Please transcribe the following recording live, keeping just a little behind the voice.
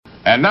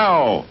And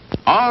now,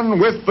 on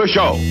with the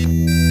show.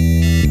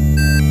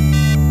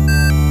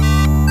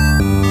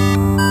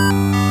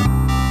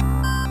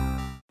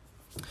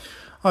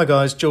 Hi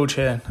guys, George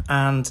here,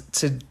 and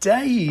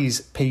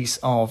today's piece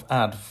of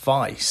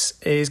advice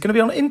is going to be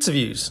on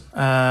interviews.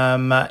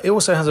 It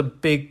also has a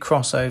big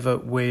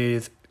crossover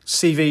with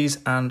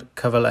CVs and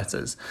cover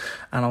letters,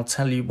 and I'll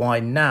tell you why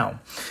now.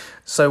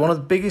 So one of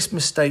the biggest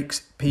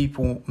mistakes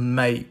people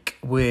make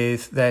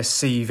with their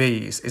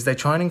CVs is they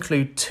try and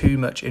include too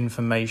much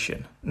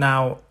information.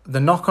 Now,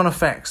 the knock-on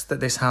effects that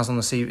this has on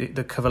the CV,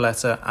 the cover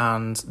letter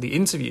and the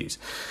interviews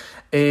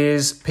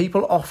is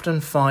people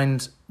often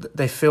find that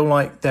they feel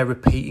like they're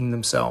repeating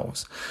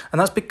themselves. And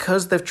that's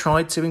because they've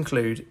tried to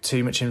include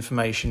too much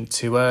information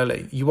too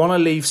early. You want to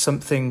leave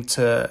something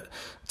to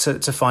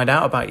find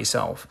out about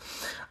yourself.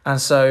 And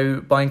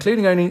so by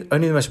including only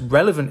the most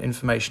relevant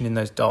information in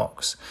those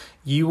docs,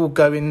 you will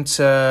go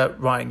into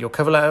writing your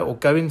cover letter or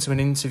go into an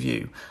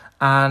interview,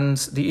 and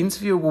the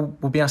interviewer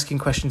will be asking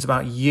questions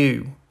about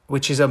you,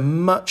 which is a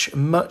much,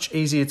 much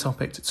easier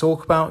topic to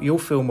talk about. You'll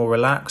feel more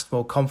relaxed,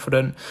 more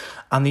confident,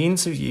 and the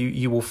interview,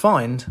 you will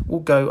find, will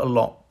go a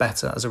lot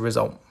better as a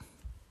result.